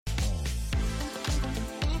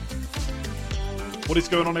What is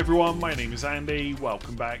going on, everyone? My name is Andy.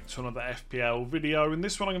 Welcome back to another FPL video. In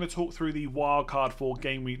this one I'm going to talk through the wildcard for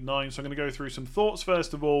game week 9. So I'm going to go through some thoughts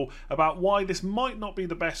first of all about why this might not be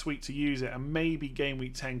the best week to use it and maybe game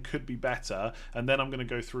week 10 could be better, and then I'm going to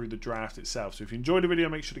go through the draft itself. So if you enjoyed the video,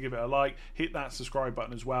 make sure to give it a like, hit that subscribe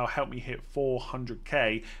button as well, help me hit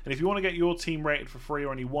 400k. And if you want to get your team rated for free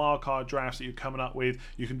or any wildcard drafts that you're coming up with,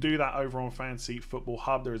 you can do that over on Fantasy Football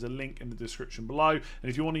Hub. There is a link in the description below, and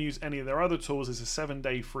if you want to use any of their other tools, there's a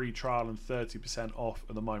 7-day free trial and 30% off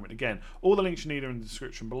at the moment. Again, all the links you need are in the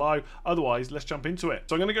description below. Otherwise, let's jump into it.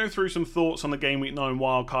 So I'm going to go through some thoughts on the game week 9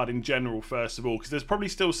 wildcard in general first of all, because there's probably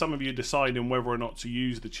still some of you deciding whether or not to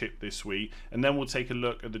use the chip this week, and then we'll take a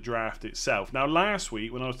look at the draft itself. Now, last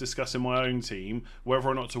week when I was discussing my own team, whether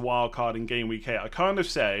or not to wildcard in game week 8, I kind of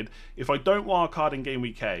said if I don't wildcard in game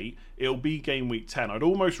week 8, it'll be game week 10. I'd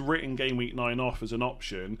almost written game week 9 off as an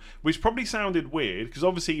option, which probably sounded weird because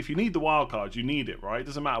obviously if you need the wildcard, you need it, right? It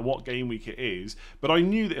doesn't matter what game week it is. But I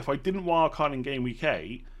knew that if I didn't wildcard in game week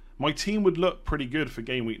 8, my team would look pretty good for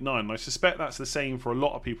game week 9. And I suspect that's the same for a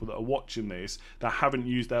lot of people that are watching this that haven't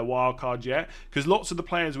used their wildcard yet, because lots of the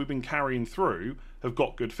players we've been carrying through have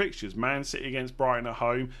got good fixtures. Man City against Brighton at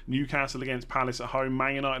home, Newcastle against Palace at home,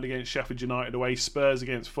 Man United against Sheffield United away, Spurs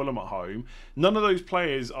against Fulham at home. None of those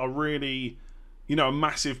players are really, you know, a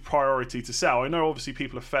massive priority to sell. I know obviously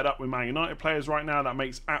people are fed up with Man United players right now. That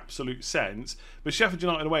makes absolute sense. But Sheffield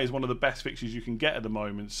United away is one of the best fixtures you can get at the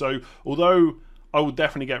moment. So although I will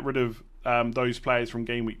definitely get rid of those players from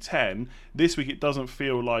game week 10, this week it doesn't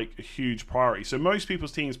feel like a huge priority. So most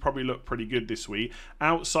people's teams probably look pretty good this week,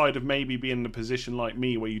 outside of maybe being in a position like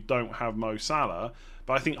me where you don't have Mo Salah.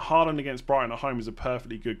 But I think Haaland against Brighton at home is a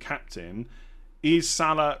perfectly good captain. Is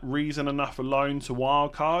Salah reason enough alone to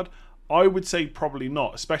wildcard? I would say probably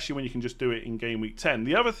not, especially when you can just do it in game week 10.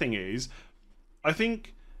 The other thing is, I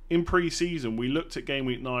think in pre-season we looked at game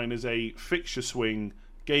week 9 as a fixture swing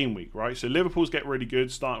game week, right? So Liverpool's get really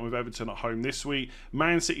good, starting with Everton at home this week.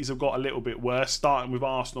 Man City's have got a little bit worse, starting with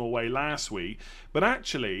Arsenal away last week. But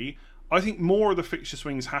actually, I think more of the fixture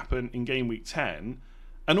swings happen in game week 10.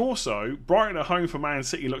 And also, Brighton at home for Man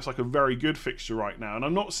City looks like a very good fixture right now. And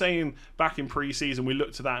I'm not saying back in pre-season we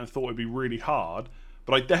looked at that and thought it'd be really hard,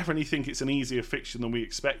 but I definitely think it's an easier fixture than we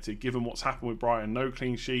expected, given what's happened with Brighton. No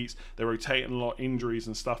clean sheets, they're rotating a lot, injuries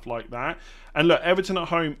and stuff like that. And look, Everton at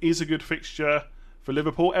home is a good fixture for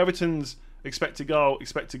Liverpool. Everton's expected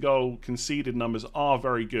goal conceded numbers are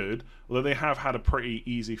very good, although they have had a pretty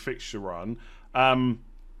easy fixture run.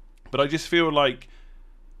 But I just feel like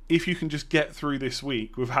if you can just get through this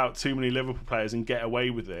week without too many Liverpool players and get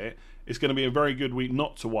away with it, it's going to be a very good week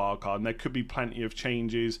not to wildcard, and there could be plenty of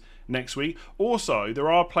changes next week. Also,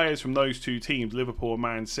 there are players from those two teams, Liverpool and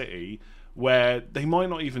Man City, where they might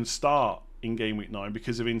not even start in game week 9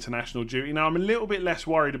 because of international duty. Now, I'm a little bit less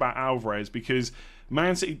worried about Alvarez because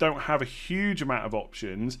Man City don't have a huge amount of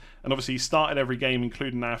options, and obviously he started every game,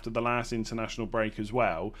 including after the last international break as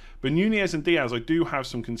well. But Nunez and Diaz I do have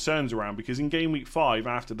some concerns around, because in game week 5,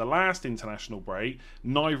 after the last international break,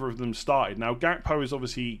 neither of them started. Now, Gakpo is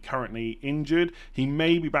obviously currently injured. He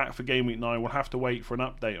may be back for game week 9. We'll have to wait for an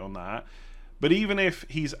update on that. But even if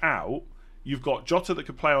he's out, you've got Jota that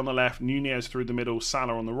could play on the left, Nunez through the middle,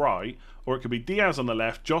 Salah on the right. Or it could be Diaz on the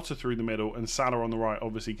left, Jota through the middle, and Salah on the right,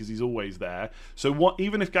 obviously, because he's always there. So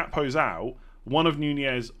even if Gakpo's out, one of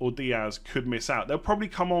Nunez or Diaz could miss out. They'll probably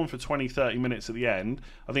come on for 20, 30 minutes at the end.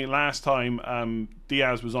 I think last time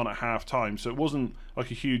Diaz was on at half-time, so it wasn't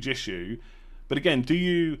like a huge issue. But again, do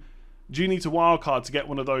you need to wildcard to get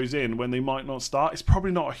one of those in when they might not start? It's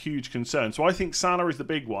probably not a huge concern. So I think Salah is the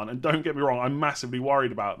big one, and don't get me wrong, I'm massively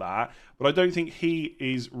worried about that, but I don't think he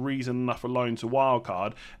is reason enough alone to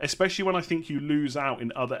wildcard, especially when I think you lose out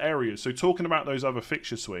in other areas. So talking about those other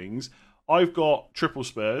fixture swings, I've got triple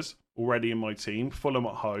Spurs already in my team, Fulham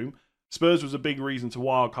at home. Spurs was a big reason to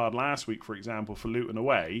wildcard last week, for example, for Luton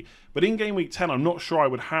away, but in game week 10, I'm not sure I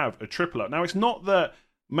would have a triple up. Now, it's not that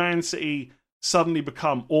Man City suddenly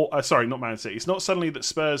become, not Man City. It's not suddenly that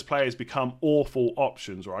Spurs players become awful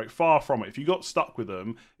options, right? Far from it. If you got stuck with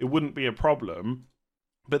them, it wouldn't be a problem.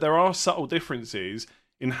 But there are subtle differences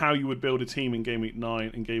in how you would build a team in game week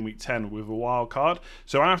 9 and game week 10 with a wild card.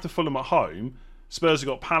 So after Fulham at home, Spurs have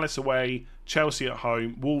got Palace away, Chelsea at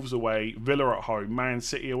home, Wolves away, Villa at home, Man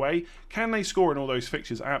City away. Can they score in all those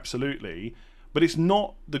fixtures? Absolutely. But it's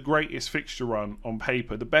not the greatest fixture run on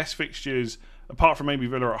paper. The best fixtures, apart from maybe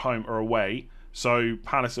Villa at home, are away. So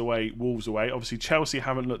Palace away, Wolves away. Obviously, Chelsea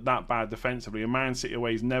haven't looked that bad defensively, and Man City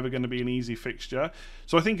away is never going to be an easy fixture.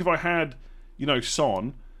 So I think if I had,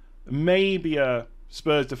 Son, maybe a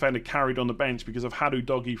Spurs defender carried on the bench because I've had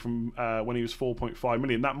Udogie from when he was 4.5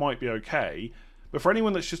 million, that might be okay. But for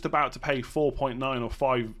anyone that's just about to pay 4.9 or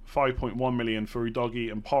 5.1 million for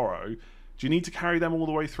Udogie and Porro, do you need to carry them all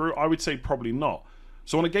the way through? I would say probably not.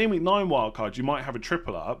 So on a Game Week 9 wildcard, you might have a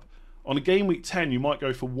triple up. On a Game Week 10, you might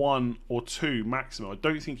go for 1 or 2 maximum. I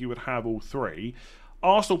don't think you would have all 3.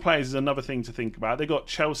 Arsenal players is another thing to think about. They got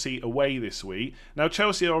Chelsea away this week. Now,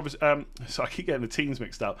 Chelsea are obviously... so I keep getting the teams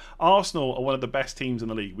mixed up. Arsenal are one of the best teams in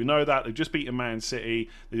the league. We know that. They've just beaten Man City.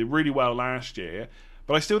 They did really well last year.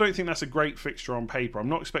 But I still don't think that's a great fixture on paper. I'm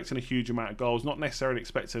not expecting a huge amount of goals. Not necessarily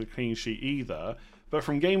expecting a clean sheet either. But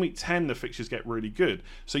from Game Week 10, the fixtures get really good.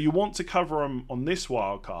 So you want to cover them on this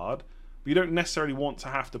wild card, but you don't necessarily want to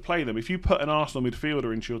have to play them. If you put an Arsenal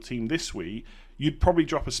midfielder into your team this week, you'd probably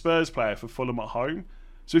drop a Spurs player for Fulham at home.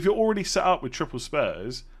 So if you're already set up with triple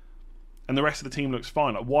Spurs and the rest of the team looks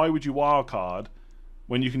fine, like why would you wildcard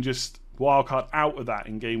when you can just wildcard out of that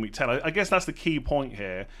in Game Week 10? I guess that's the key point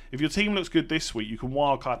here. If your team looks good this week, you can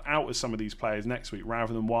wildcard out of some of these players next week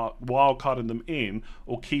rather than wildcarding them in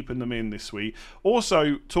or keeping them in this week.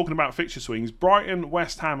 Also, talking about fixture swings, Brighton,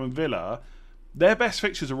 West Ham and Villa, their best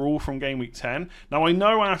fixtures are all from Game Week 10. Now, I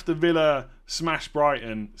know after Villa smashed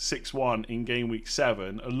Brighton 6-1 in Game Week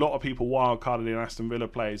 7, a lot of people wildcarded in Aston Villa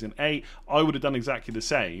players in 8. I would have done exactly the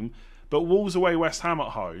same. But Wolves away, West Ham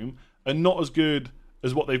at home are not as good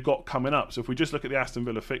as what they've got coming up. So if we just look at the Aston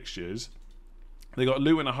Villa fixtures, they got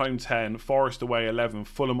Luton at home 10, Forest away 11,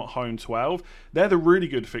 Fulham at home 12. They're the really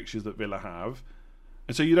good fixtures that Villa have.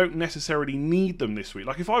 And so you don't necessarily need them this week.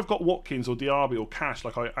 Like if I've got Watkins or Diaby or Cash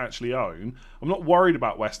like I actually own, I'm not worried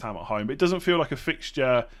about West Ham at home. But it doesn't feel like a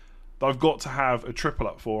fixture that I've got to have a triple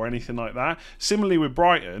up for or anything like that. Similarly with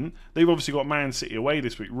Brighton, they've obviously got Man City away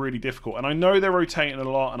this week, really difficult. And I know they're rotating a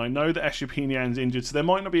lot, and I know that Estupiñán's injured, so there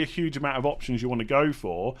might not be a huge amount of options you want to go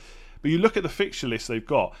for. But you look at the fixture list they've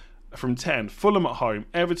got from 10, Fulham at home,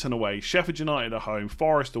 Everton away, Sheffield United at home,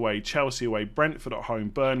 Forest away, Chelsea away, Brentford at home,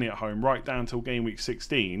 Burnley at home, right down till Game Week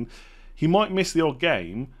 16. He might miss the odd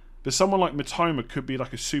game, but someone like Matoma could be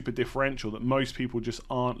like a super differential that most people just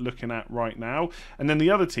aren't looking at right now. And then the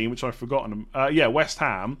other team, which I've forgotten, West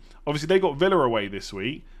Ham, obviously they got Villa away this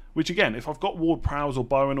week, which again, if I've got Ward-Prowse or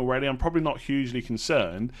Bowen already, I'm probably not hugely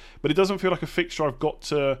concerned, but it doesn't feel like a fixture I've got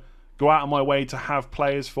to go out of my way to have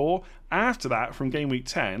players for. After that, from Game Week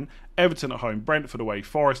 10, Everton at home, Brentford away,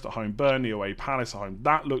 Forest at home, Burnley away, Palace at home.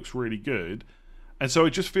 That looks really good. And so I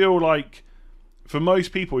just feel like for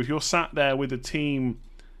most people, if you're sat there with a team,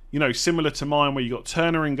 you know, similar to mine where you got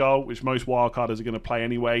Turner in goal, which most wildcarders are going to play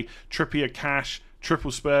anyway, Trippier, Cash,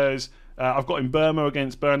 triple Spurs. I've got Mbeumo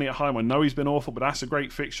against Burnley at home. I know he's been awful, but that's a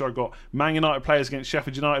great fixture. I've got Man United players against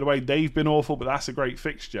Sheffield United away. They've been awful, but that's a great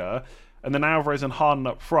fixture. And then Alvarez and Harden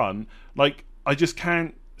up front. Like, I just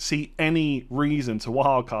can't see any reason to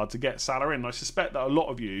wildcard to get Salah in. I suspect that a lot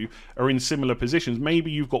of you are in similar positions.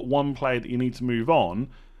 Maybe you've got one player that you need to move on,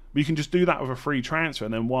 but you can just do that with a free transfer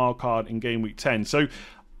and then wildcard in Game Week 10. So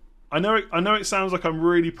I know it sounds like I'm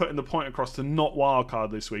really putting the point across to not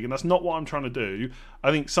wildcard this week, and that's not what I'm trying to do.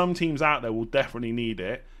 I think some teams out there will definitely need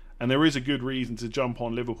it, and there is a good reason to jump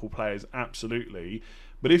on Liverpool players, absolutely.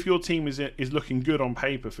 But if your team is looking good on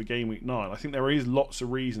paper for Game Week 9, I think there is lots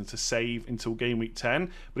of reasons to save until Game Week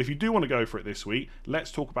 10. But if you do want to go for it this week,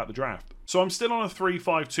 let's talk about the draft. So I'm still on a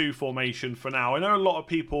 3-5-2 formation for now. I know a lot of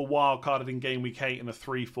people wildcarded in Game Week 8 in a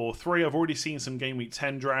 3-4-3. I've already seen some Game Week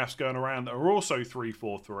 10 drafts going around that are also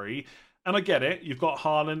 3-4-3. And I get it. You've got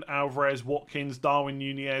Haaland, Alvarez, Watkins, Darwin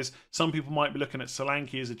Nunez. Some people might be looking at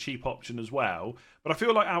Solanke as a cheap option as well. But I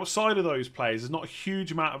feel like outside of those players, there's not a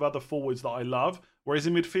huge amount of other forwards that I love. Whereas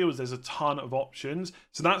in midfield, there's a ton of options.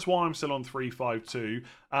 So that's why I'm still on 3-5-2.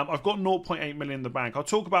 I've got 0.8 million in the bank. I'll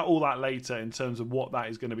talk about all that later in terms of what that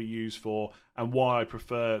is going to be used for and why I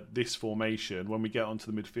prefer this formation when we get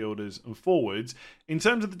onto the midfielders and forwards. In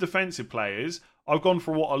terms of the defensive players, I've gone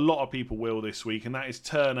for what a lot of people will this week, and that is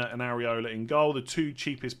Turner and Areola in goal, the two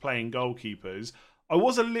cheapest playing goalkeepers. I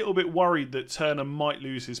was a little bit worried that Turner might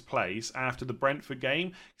lose his place after the Brentford game,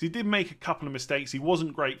 because he did make a couple of mistakes. He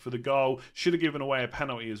wasn't great for the goal, should have given away a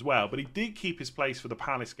penalty as well, but he did keep his place for the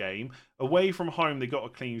Palace game. Away from home, they got a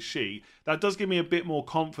clean sheet. That does give me a bit more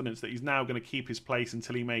confidence that he's now going to keep his place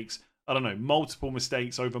until he makes, I don't know, multiple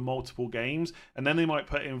mistakes over multiple games, and then they might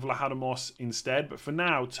put in Vlahodimos instead. But for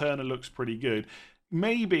now, Turner looks pretty good.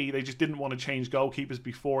 Maybe they just didn't want to change goalkeepers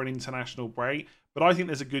before an international break, but I think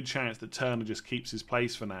there's a good chance that Turner just keeps his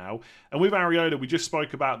place for now. And with Areola, we just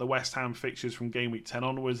spoke about the West Ham fixtures from Game Week 10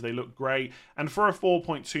 onwards. They look great. And for a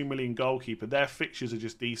 4.2 million goalkeeper, their fixtures are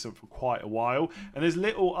just decent for quite a while. And there's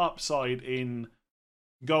little upside in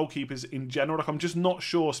goalkeepers in general. Like, I'm just not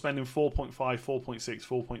sure spending 4.5, 4.6,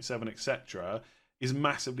 4.7, etc. is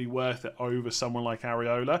massively worth it over someone like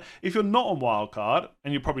Areola. If you're not on Wildcard,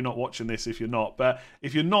 and you're probably not watching this if you're not, but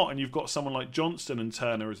if you're not and you've got someone like Johnston and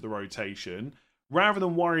Turner as the rotation, rather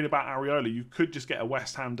than worrying about Areola, you could just get a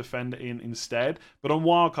West Ham defender in instead. But on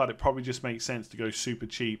Wildcard, it probably just makes sense to go super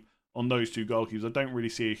cheap on those two goalkeepers. I don't really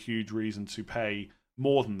see a huge reason to pay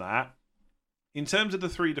more than that. In terms of the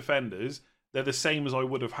three defenders, they're the same as I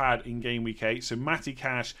would have had in Game Week 8. So Matty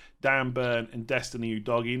Cash, Dan Burn and Destiny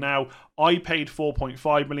Udogie. Now, I paid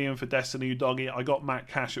 4.5 million for Destiny Udogie. I got Matt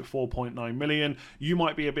Cash at 4.9 million. You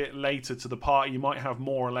might be a bit later to the party. You might have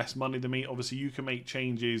more or less money than me. Obviously, you can make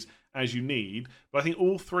changes as you need. But I think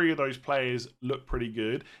all three of those players look pretty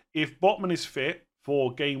good. If Botman is fit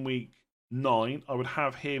for Game Week 9, I would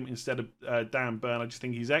have him instead of Dan Burn. I just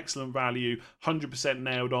think he's excellent value, 100%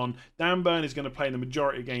 nailed on. Dan Burn is going to play in the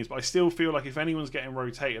majority of games, but I still feel like if anyone's getting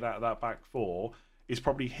rotated out of that back four, it's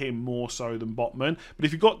probably him more so than Botman. But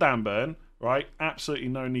if you've got Dan Burn, right, absolutely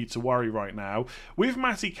no need to worry right now. With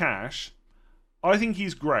Matty Cash, I think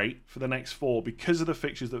he's great for the next four because of the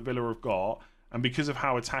fixtures that Villa have got and because of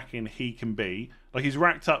how attacking he can be. Like, he's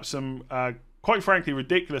racked up some quite frankly,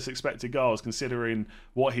 ridiculous expected goals considering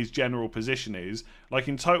what his general position is. Like,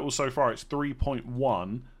 in total so far, it's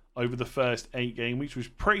 3.1 over the first 8 game weeks, which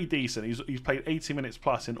is pretty decent. He's played 80 minutes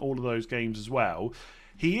plus in all of those games as well.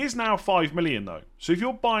 He is now 5 million, though. So if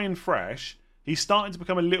you're buying fresh, he's starting to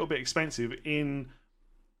become a little bit expensive in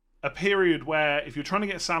a period where if you're trying to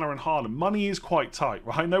get Salah and Haaland, money is quite tight,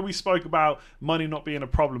 right? I know we spoke about money not being a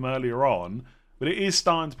problem earlier on, but it is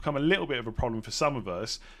starting to become a little bit of a problem for some of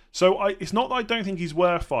us. So it's not that I don't think he's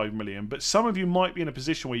worth 5 million, but some of you might be in a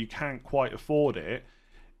position where you can't quite afford it,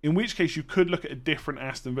 in which case you could look at a different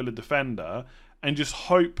Aston Villa defender and just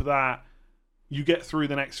hope that you get through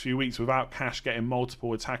the next few weeks without Cash getting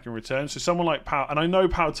multiple attacking returns. So someone like Pau, and I know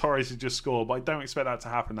Pau Torres has just scored, but I don't expect that to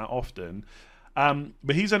happen that often.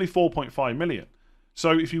 But he's only 4.5 million.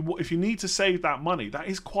 So if you need to save that money, that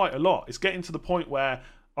is quite a lot. It's getting to the point where,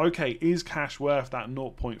 okay, is Cash worth that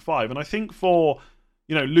 0.5? And I think for,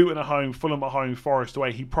 you know, Luton at home, Fulham at home, Forest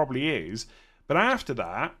away, he probably is. But after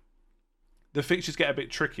that, the fixtures get a bit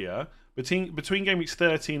trickier. Between game weeks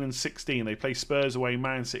 13 and 16, they play Spurs away,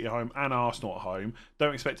 Man City at home, and Arsenal at home.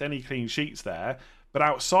 Don't expect any clean sheets there. But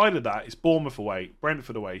outside of that, it's Bournemouth away,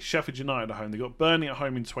 Brentford away, Sheffield United at home. They've got Burnley at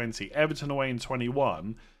home in 20, Everton away in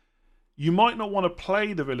 21. You might not want to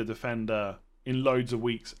play the Villa defender in loads of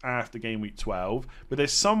weeks after game week 12, but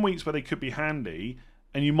there's some weeks where they could be handy,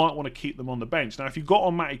 and you might want to keep them on the bench. Now, if you got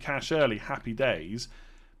on Matty Cash early, happy days,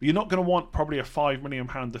 but you're not going to want probably a £5 million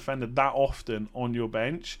defender that often on your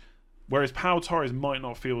bench, whereas Pau Torres might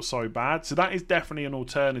not feel so bad. So that is definitely an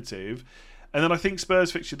alternative. And then I think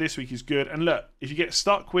Spurs fixture this week is good. And look, if you get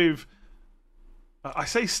stuck with, I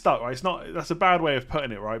say stuck, right? It's not, that's a bad way of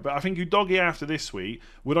putting it, right? But I think Udogie after this week,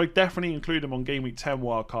 would I definitely include him on game week 10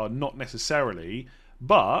 wildcard? Not necessarily,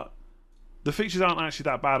 but the fixtures aren't actually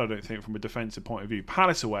that bad, I don't think, from a defensive point of view.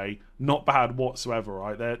 Palace away, not bad whatsoever,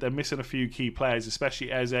 right? They're missing a few key players,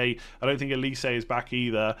 especially Eze. I don't think Elise is back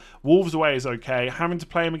either. Wolves away is okay. Having to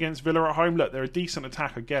play him against Villa at home, look, they're a decent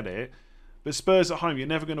attack, I get it. But Spurs at home, you're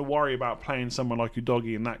never going to worry about playing someone like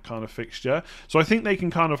Udogie in that kind of fixture. So I think they can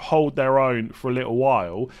kind of hold their own for a little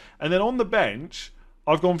while. And then on the bench,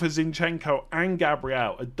 I've gone for Zinchenko and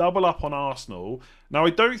Gabriel, a double up on Arsenal. Now, I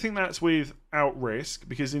don't think that's without risk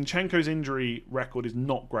because Zinchenko's injury record is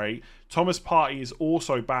not great. Thomas Partey is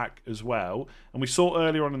also back as well. And we saw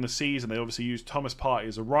earlier on in the season, they obviously used Thomas Partey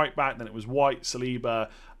as a right back. Then it was White, Saliba,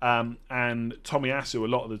 and Tomiyasu a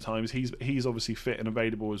lot of the times. He's obviously fit and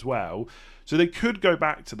available as well. So they could go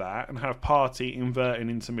back to that and have Partey inverting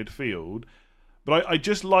into midfield. But I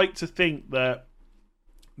just like to think that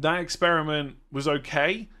experiment was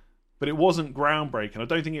okay, but it wasn't groundbreaking. I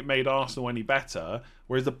don't think it made Arsenal any better.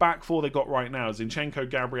 Whereas the back four they got right now, Zinchenko,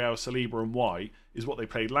 Gabriel, Saliba and White, is what they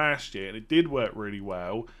played last year, and it did work really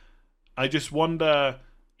well. I just wonder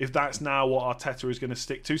if that's now what Arteta is going to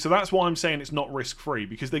stick to. So that's why I'm saying it's not risk-free,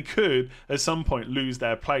 because they could, at some point, lose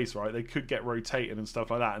their place, right? They could get rotated and stuff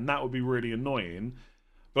like that, and that would be really annoying.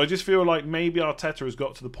 But I just feel like maybe Arteta has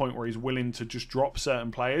got to the point where he's willing to just drop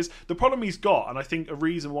certain players. The problem he's got, and I think a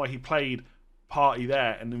reason why he played Partey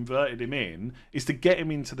there and inverted him in, is to get him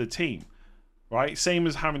into the team, right? Same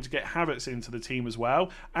as having to get Havertz into the team as well.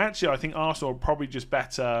 Actually, I think Arsenal are probably just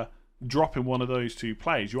better dropping one of those two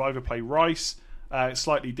players. You either play Rice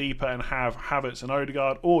slightly deeper and have Havertz and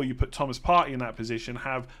Odegaard, or you put Thomas Partey in that position,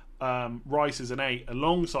 have Rice as an 8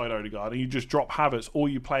 alongside Odegaard, and you just drop Havertz, or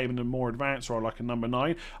you play him in a more advanced role like a number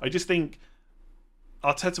 9. I just think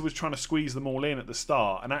Arteta was trying to squeeze them all in at the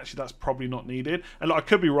start, and actually that's probably not needed. And look, I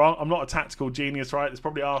could be wrong. I'm not a tactical genius, right? There's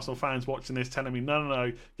probably Arsenal fans watching this telling me,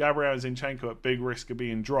 no, Gabriel Zinchenko at big risk of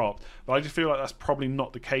being dropped. But I just feel like that's probably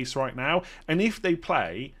not the case right now. And if they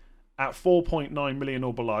play at 4.9 million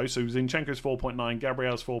or below, so Zinchenko's 4.9,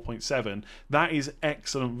 Gabriel's 4.7, that is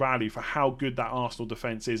excellent value for how good that Arsenal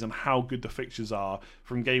defence is and how good the fixtures are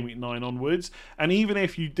from Game Week 9 onwards. And even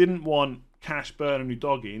if you didn't want cash burn and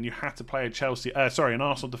Udogie and you had to play an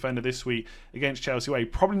Arsenal defender this week against Chelsea away,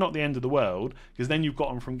 probably not the end of the world, because then you've got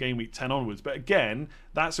them from Game Week 10 onwards. But again,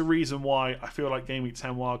 that's a reason why I feel like Game Week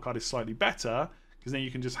 10 wildcard is slightly better, because then you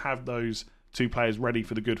can just have those two players ready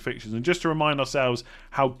for the good fixtures. And just to remind ourselves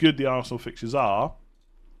how good the Arsenal fixtures are,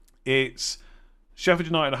 it's Sheffield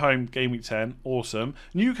United at home, Game Week 10, awesome.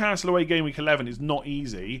 Newcastle away, Game Week 11 is not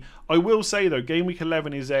easy. I will say, though, Game Week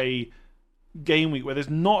 11 is a game week where there's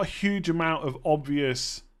not a huge amount of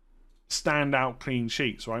obvious standout clean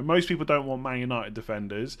sheets, right? Most people don't want Man United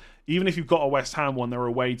defenders. Even if you've got a West Ham one, they're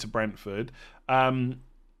away to Brentford. Aston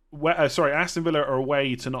Villa are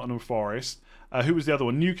away to Nottingham Forest. Who was the other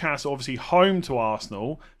one? Newcastle, obviously home to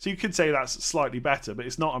Arsenal. So you could say that's slightly better, but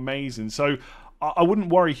it's not amazing. So I wouldn't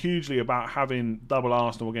worry hugely about having double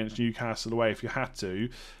Arsenal against Newcastle away if you had to.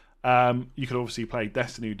 You could obviously play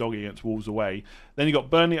Destiny Doggy against Wolves away. Then you got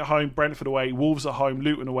Burnley at home, Brentford away, Wolves at home,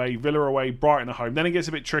 Luton away, Villa away, Brighton at home. Then it gets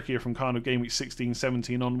a bit trickier from kind of Game Week 16,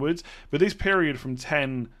 17 onwards. But this period from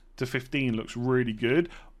 10 to 15 looks really good.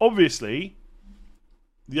 Obviously,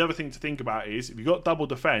 the other thing to think about is if you've got double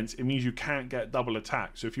defence, it means you can't get double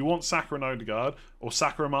attack. So if you want Saka and Odegaard, or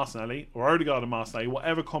Saka and Martinelli, or Odegaard and Martinelli,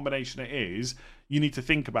 whatever combination it is, you need to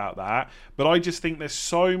think about that. But I just think there's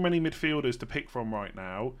so many midfielders to pick from right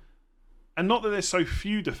now. And not that there's so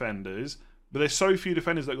few defenders, but there's so few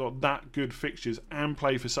defenders that got that good fixtures and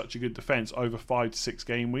play for such a good defence over 5 to 6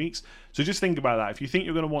 game weeks. So just think about that. If you think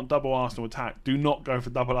you're going to want double Arsenal attack, do not go for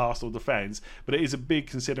double Arsenal defence. But it is a big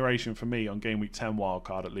consideration for me on Game Week 10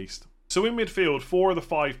 wildcard at least. So in midfield, 4 of the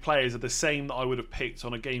 5 players are the same that I would have picked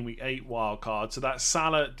on a Game Week 8 wildcard. So that's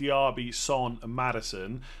Salah, Diaby, Son and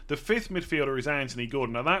Maddison. The 5th midfielder is Anthony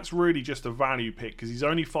Gordon. Now that's really just a value pick because he's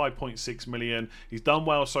only 5.6 million. He's done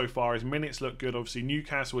well so far. His minutes look good. Obviously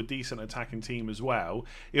Newcastle a decent attacking team as well.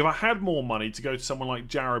 If I had more money to go to someone like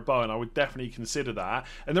Jarrod Bowen, I would definitely consider that.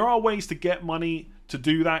 And there are ways to get money to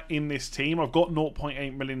do that in this team. I've got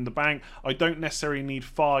 0.8 million in the bank. I don't necessarily need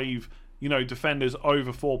 5 defenders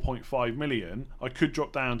over 4.5 million. I could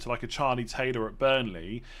drop down to like a Charlie Taylor at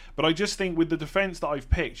Burnley. But I just think with the defence that I've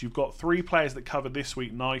picked, you've got 3 players that cover this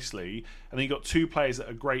week nicely, and then you've got 2 players that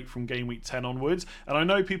are great from Game Week 10 onwards. And I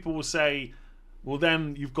know people will say, well,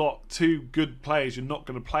 then you've got 2 good players you're not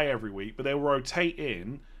going to play every week, but they'll rotate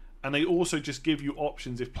in. And they also just give you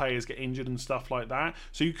options if players get injured and stuff like that.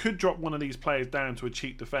 So you could drop one of these players down to a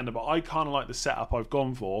cheap defender, but I kind of like the setup I've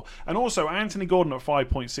gone for. And also, Anthony Gordon at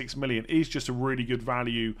 5.6 million is just a really good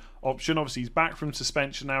value option. Obviously, he's back from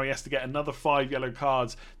suspension now. He has to get another 5 yellow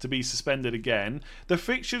cards to be suspended again. The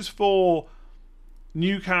fixtures for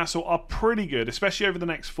Newcastle are pretty good, especially over the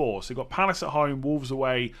next 4. So you've got Palace at home, Wolves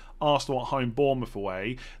away, Arsenal at home, Bournemouth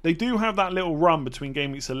away. They do have that little run between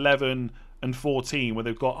Game Weeks 11 and 14 where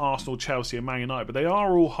they've got Arsenal, Chelsea and Man United, but they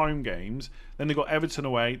are all home games. Then they've got Everton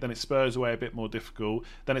away, then it's Spurs away, a bit more difficult,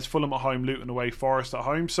 then it's Fulham at home, Luton away, Forest at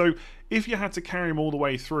home. So if you had to carry him all the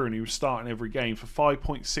way through and he was starting every game for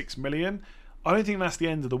 5.6 million, I don't think that's the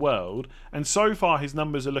end of the world. And so far his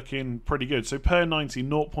numbers are looking pretty good. So per 90,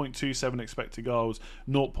 0.27 expected goals,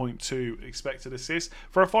 0.2 expected assists.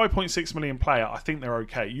 For a 5.6 million player, I think they're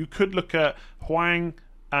okay. You could look at Hwang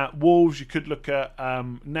at Wolves, you could look at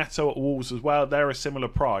Neto at Wolves as well. They're a similar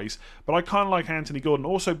price. But I kind of like Anthony Gordon.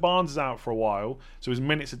 Also, Barnes is out for a while, so his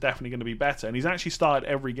minutes are definitely going to be better. And he's actually started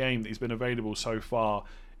every game that he's been available so far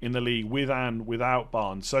in the league with and without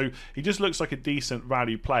Barnes. So he just looks like a decent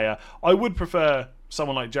value player. I would prefer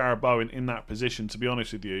someone like Jarrod Bowen in that position, to be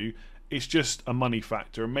honest with you. It's just a money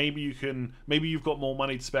factor, and maybe you've got more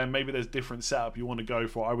money to spend. Maybe there's different setup you want to go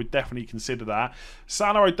for. I would definitely consider that.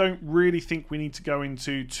 Salah, I don't really think we need to go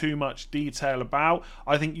into too much detail about.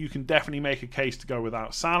 I think you can definitely make a case to go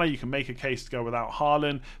without Salah. You can make a case to go without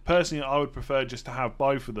Haaland. Personally, I would prefer just to have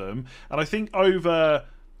both of them. And I think over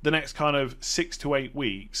the next kind of 6 to 8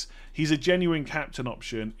 weeks, he's a genuine captain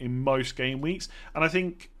option in most game weeks. And I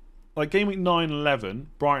think like game week 9 and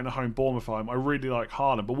 11, Brighton at home, Bournemouth at home, I really like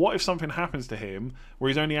Haaland. But what if something happens to him where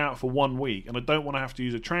he's only out for 1 week and I don't want to have to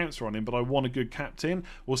use a transfer on him, but I want a good captain?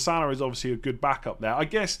 Well, Salah is obviously a good backup there. I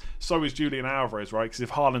guess so is Julian Alvarez, right? Because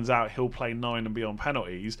if Haaland's out, he'll play 9 and be on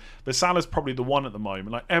penalties. But Salah's probably the one at the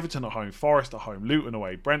moment. Like Everton at home, Forest at home, Luton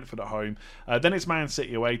away, Brentford at home. Then it's Man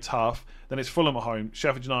City away, tough. Then it's Fulham at home,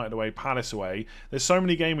 Sheffield United away, Palace away. There's so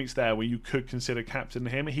many game weeks there where you could consider captaining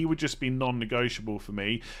him. He would just be non-negotiable for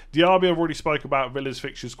me. Diaby, I've already spoke about Villa's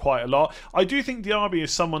fixtures quite a lot. I do think Diaby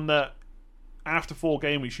is someone that after 4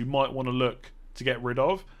 game weeks you might want to look to get rid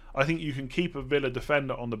of. I think you can keep a Villa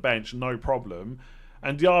defender on the bench, no problem.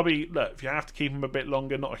 And Diaby, look, if you have to keep him a bit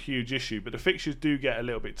longer, not a huge issue. But the fixtures do get a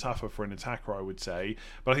little bit tougher for an attacker, I would say.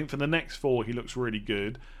 But I think for the next 4, he looks really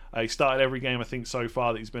good. He started every game, I think, so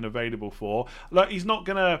far that he's been available for. Like, he's not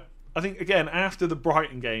going to... I think, again, after the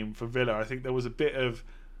Brighton game for Villa, I think there was a bit of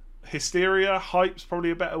hysteria. Hype's probably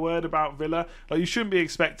a better word about Villa. Like, you shouldn't be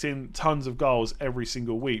expecting tons of goals every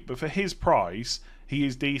single week. But for his price, he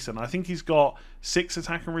is decent. I think he's got 6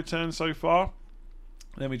 attacking returns so far.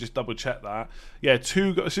 Let me just double check that. Yeah,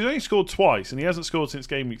 2 goals. So he's only scored twice, and he hasn't scored since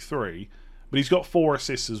game week 3. But he's got 4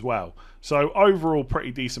 assists as well. So overall,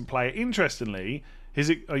 pretty decent player. Interestingly,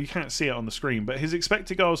 you can't see it on the screen, but his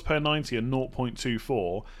expected goals per 90 are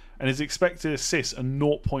 0.24, and his expected assists are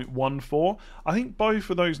 0.14. I think both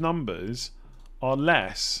of those numbers are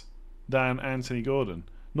less than Anthony Gordon.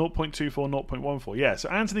 0.24, 0.14. Yeah, so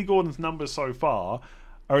Anthony Gordon's numbers so far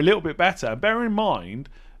are a little bit better. Bear in mind,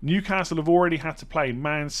 Newcastle have already had to play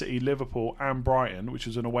Man City, Liverpool and Brighton, which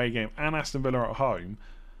is an away game, and Aston Villa at home.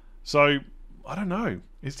 So, I don't know.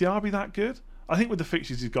 Is Diaby that good? I think with the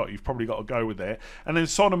fixtures he's got, you've probably got to go with it. And then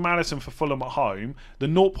Son and Maddison for Fulham at home. The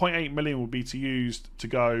 0.8 million would be to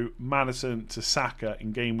go Maddison to Saka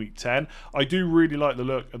in game week 10. I do really like the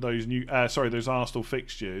look of those those Arsenal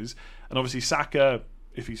fixtures. And obviously Saka,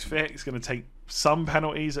 if he's fit, he's going to take some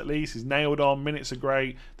penalties at least. He's nailed on. Minutes are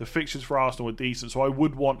great. The fixtures for Arsenal are decent. So I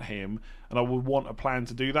would want him, and I would want a plan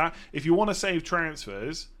to do that. If you want to save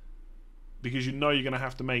transfers, because you know you're going to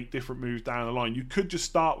have to make different moves down the line, you could just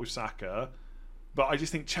start with Saka. But I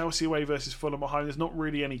just think Chelsea away versus Fulham at home, there's not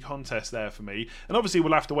really any contest there for me. And obviously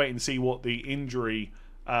we'll have to wait and see what the injury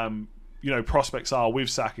prospects are with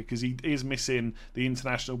Saka, because he is missing the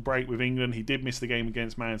international break with England. He did miss the game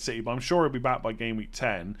against Man City, but I'm sure he'll be back by game week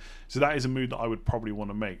 10. So that is a move that I would probably want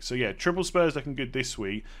to make. So yeah, triple Spurs looking good this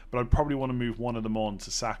week, but I'd probably want to move one of them on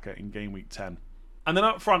to Saka in game week 10. And then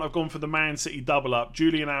up front, I've gone for the Man City double-up,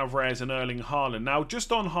 Julian Alvarez and Erling Haaland. Now,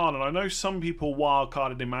 just on Haaland, I know some people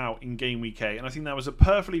wildcarded him out in Game Week 8, and I think that was a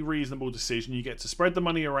perfectly reasonable decision. You get to spread the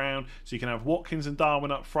money around, so you can have Watkins and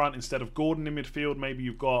Darwin up front instead of Gordon in midfield. Maybe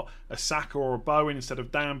you've got a Saka or a Bowen instead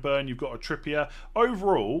of Dan Burn. You've got a Trippier.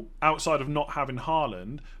 Overall, outside of not having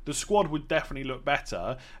Haaland, the squad would definitely look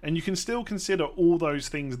better, and you can still consider all those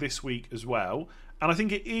things this week as well. And I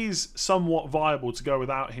think it is somewhat viable to go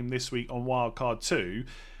without him this week on Wildcard 2.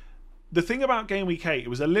 The thing about Game Week 8, it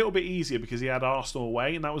was a little bit easier because he had Arsenal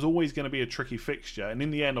away, and that was always going to be a tricky fixture. And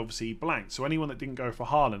in the end, obviously, he blanked. So anyone that didn't go for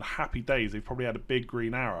Haaland, happy days. They've probably had a big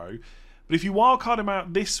green arrow. But if you wildcard him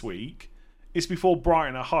out this week, it's before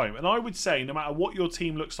Brighton at home. And I would say, no matter what your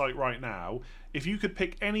team looks like right now, if you could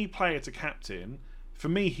pick any player to captain, for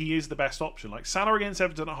me, he is the best option. Like Salah against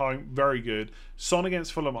Everton at home, very good. Son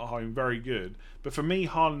against Fulham at home, very good. But for me,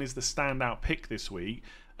 Haaland is the standout pick this week.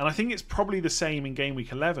 And I think it's probably the same in Game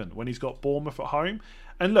Week 11 when he's got Bournemouth at home.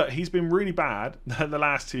 And look, he's been really bad the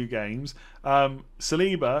last 2 games.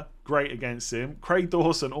 Saliba, great against him. Craig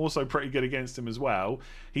Dawson, also pretty good against him as well.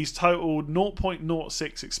 He's totaled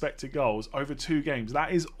 0.06 expected goals over 2 games.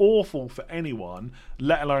 That is awful for anyone,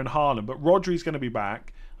 let alone Haaland. But Rodri's going to be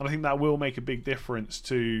back. And I think that will make a big difference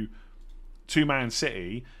to Man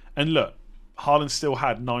City. And look, Haaland still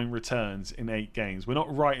had 9 returns in 8 games. We're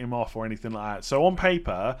not writing him off or anything like that. So on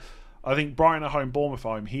paper, I think Brighton at home, Bournemouth at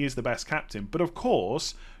home, he is the best captain. But of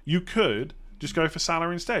course, you could just go for Salah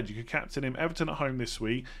instead. You could captain him Everton at home this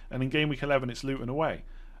week. And in Game Week 11, it's Luton away.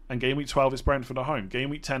 And Game Week 12, it's Brentford at home. Game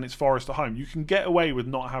Week 10, it's Forest at home. You can get away with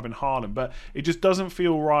not having Haaland. But it just doesn't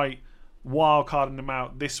feel right wildcarding him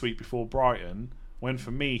out this week before Brighton, when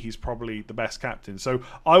for me, he's probably the best captain. So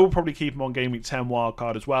I will probably keep him on Game Week 10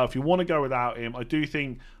 wildcard as well. If you want to go without him, I do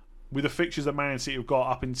think with the fixtures that Man City have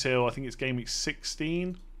got up until, I think it's Game Week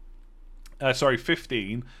 15,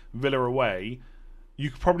 Villa away,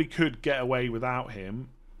 you probably could get away without him,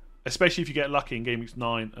 especially if you get lucky in Game Weeks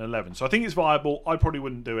 9 and 11. So I think it's viable. I probably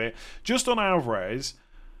wouldn't do it. Just on Alvarez,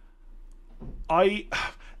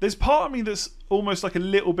 there's part of me that's almost like a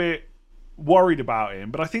little bit worried about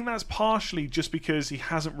him, but I think that's partially just because he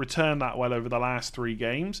hasn't returned that well over the last 3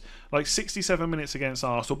 games. Like 67 minutes against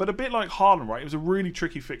Arsenal, but a bit like Haaland, right? It was a really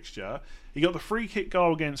tricky fixture. He got the free kick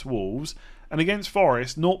goal against Wolves, and against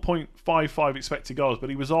Forest, 0.55 expected goals, but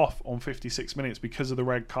he was off on 56 minutes because of the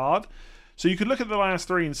red card. So you could look at the last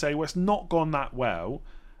 3 and say, well, it's not gone that well.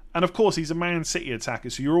 And of course, he's a Man City attacker,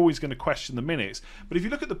 so you're always going to question the minutes. But if you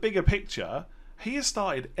look at the bigger picture, he has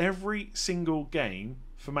started every single game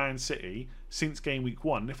for Man City since game week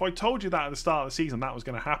 1. If I told you that at the start of the season that was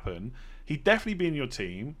going to happen, he'd definitely be in your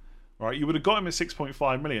team, right? You would have got him at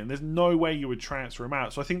 6.5 million. There's no way you would transfer him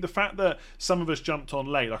out. So I think the fact that some of us jumped on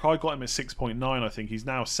late, like I got him at 6.9, I think he's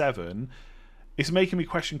now 7, it's making me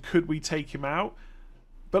question, could we take him out?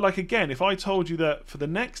 But like again, if I told you that for the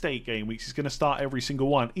next 8 game weeks he's going to start every single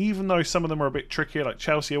one, even though some of them are a bit trickier, like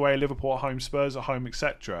Chelsea away, Liverpool at home, Spurs at home,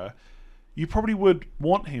 etc., you probably would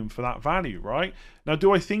want him for that value, right? Now,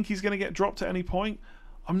 do I think he's going to get dropped at any point?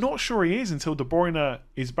 I'm not sure he is until De Bruyne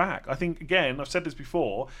is back. I think, again, I've said this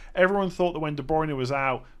before, everyone thought that when De Bruyne was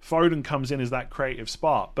out, Foden comes in as that creative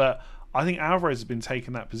spark. But I think Alvarez has been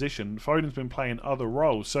taking that position. Foden's been playing other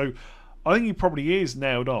roles. So I think he probably is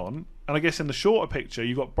nailed on. And I guess in the shorter picture,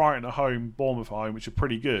 you've got Brighton at home, Bournemouth at home, which are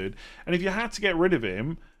pretty good. And if you had to get rid of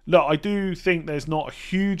him, look, I do think there's not a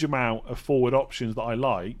huge amount of forward options that I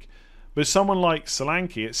like. But someone like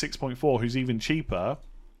Solanke at 6.4, who's even cheaper,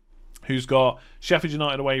 who's got Sheffield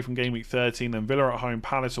United away from game week 13, then Villa at home,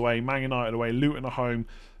 Palace away, Man United away, Luton at home,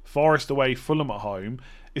 Forest away, Fulham at home.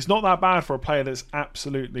 It's not that bad for a player that's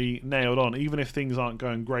absolutely nailed on, even if things aren't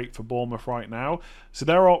going great for Bournemouth right now. So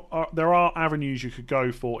there are avenues you could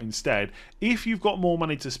go for instead. If you've got more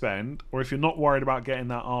money to spend, or if you're not worried about getting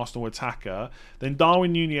that Arsenal attacker, then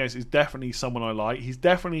Darwin Núñez is definitely someone I like. He's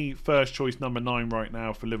definitely first choice number 9 right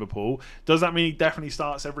now for Liverpool. Does that mean he definitely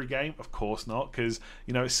starts every game? Of course not, because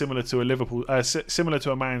it's similar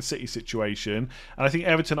to a Man City situation. And I think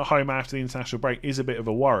Everton at home after the international break is a bit of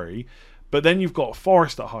a worry. But then you've got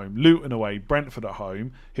Forest at home, Luton away, Brentford at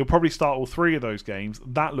home. He'll probably start all 3 of those games.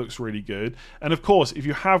 That looks really good. And of course, if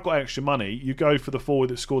you have got extra money, you go for the forward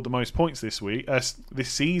that scored the most points this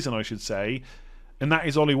season, I should say. And that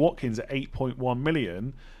is Ollie Watkins at 8.1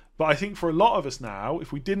 million. But I think for a lot of us now,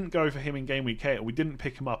 if we didn't go for him in game week 8 or we didn't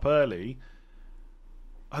pick him up early,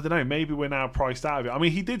 I don't know, maybe we're now priced out of it. I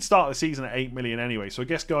mean, he did start the season at 8 million anyway, so I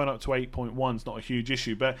guess going up to 8.1 is not a huge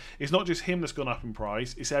issue. But it's not just him that's gone up in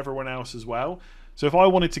price, it's everyone else as well. So if I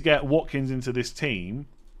wanted to get Watkins into this team,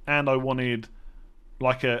 and I wanted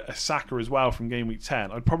like a Saka as well from game week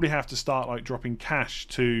 10, I'd probably have to start like dropping cash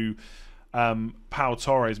to Pau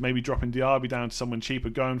Torres, maybe dropping Diaby down to someone cheaper,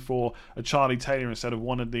 going for a Charlie Taylor instead of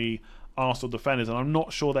one of the Arsenal defenders. And I'm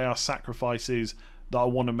not sure they are sacrifices that I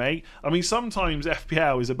want to make. I mean, sometimes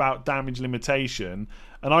FPL is about damage limitation,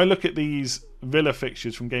 and I look at these Villa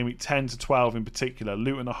fixtures from game week 10 to 12 in particular,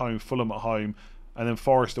 Luton at home, Fulham at home, and then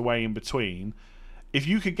Forest away in between. If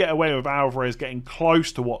you could get away with Alvarez getting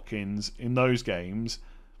close to Watkins in those games,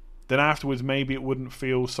 then afterwards maybe it wouldn't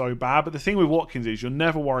feel so bad. But the thing with Watkins is you're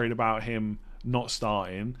never worried about him not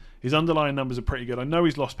starting. His underlying numbers are pretty good. I know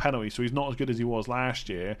he's lost penalties, so he's not as good as he was last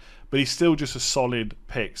year, but he's still just a solid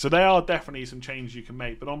pick. So there are definitely some changes you can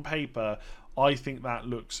make, but on paper, I think that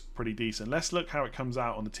looks pretty decent. Let's look how it comes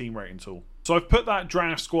out on the team rating tool. So I've put that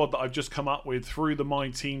draft squad that I've just come up with through the My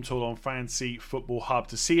Team tool on Fantasy Football Hub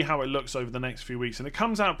to see how it looks over the next few weeks, and it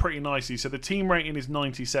comes out pretty nicely. So the team rating is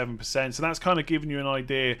 97%, so that's kind of giving you an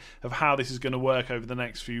idea of how this is going to work over the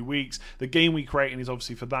next few weeks. The game week rating is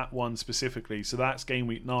obviously for that one specifically, so that's game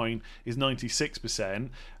week 9 is 96%, and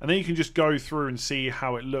then you can just go through and see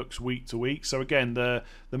how it looks week to week. So again, the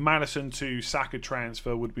Maddison to Saka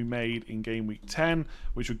transfer would be made in game week 10,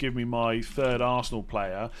 which would give me my 3rd Arsenal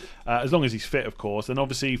player, as long as he's fit, of course. And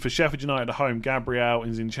obviously for Sheffield United at home, Gabriel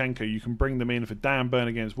and Zinchenko, you can bring them in for Dan Burn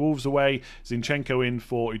against Wolves away, Zinchenko in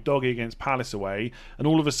for Udogie against Palace away, and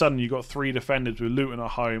all of a sudden you've got 3 defenders with Luton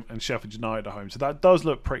at home and Sheffield United at home. So that does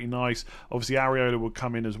look pretty nice. Obviously Areola would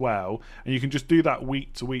come in as well, and you can just do that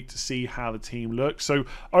week to week to see how the team looks. So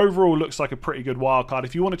overall looks like a pretty good wildcard.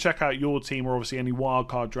 If you want to check out your team or obviously any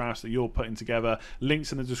wildcard drafts that you're putting together,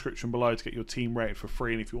 links in the description below to get your team rated for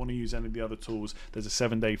free. And if you want to use any of the other tools, there's a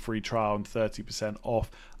 7-day free trial and 30%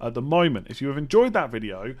 off at the moment. If you have enjoyed that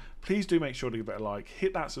video, please do make sure to give it a like,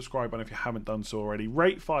 hit that subscribe button if you haven't done so already,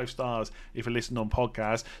 rate 5 stars if you're listening on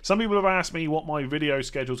podcast. Some people have asked me what my video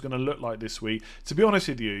schedule is going to look like this week. To be honest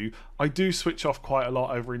with you, I do switch off quite a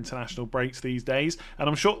lot over international breaks these days, and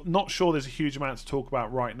I'm not sure there's a huge amount to talk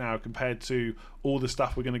about right now compared to all the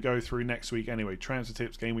stuff we're going to go through next week anyway, transfer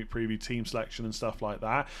tips, game week preview, team selection and stuff like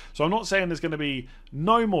that. So I'm not saying there's going to be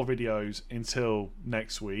no more videos until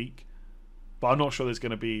next week, but I'm not sure there's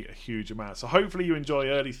going to be a huge amount. So hopefully you enjoy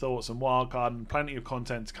early thoughts on Wildcard, and plenty of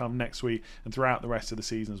content to come next week and throughout the rest of the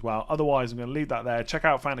season as well. Otherwise, I'm going to leave that there. Check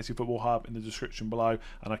out Fantasy Football Hub in the description below,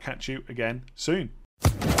 and I'll catch you again soon.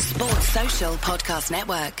 Sports Social Podcast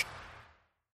Network.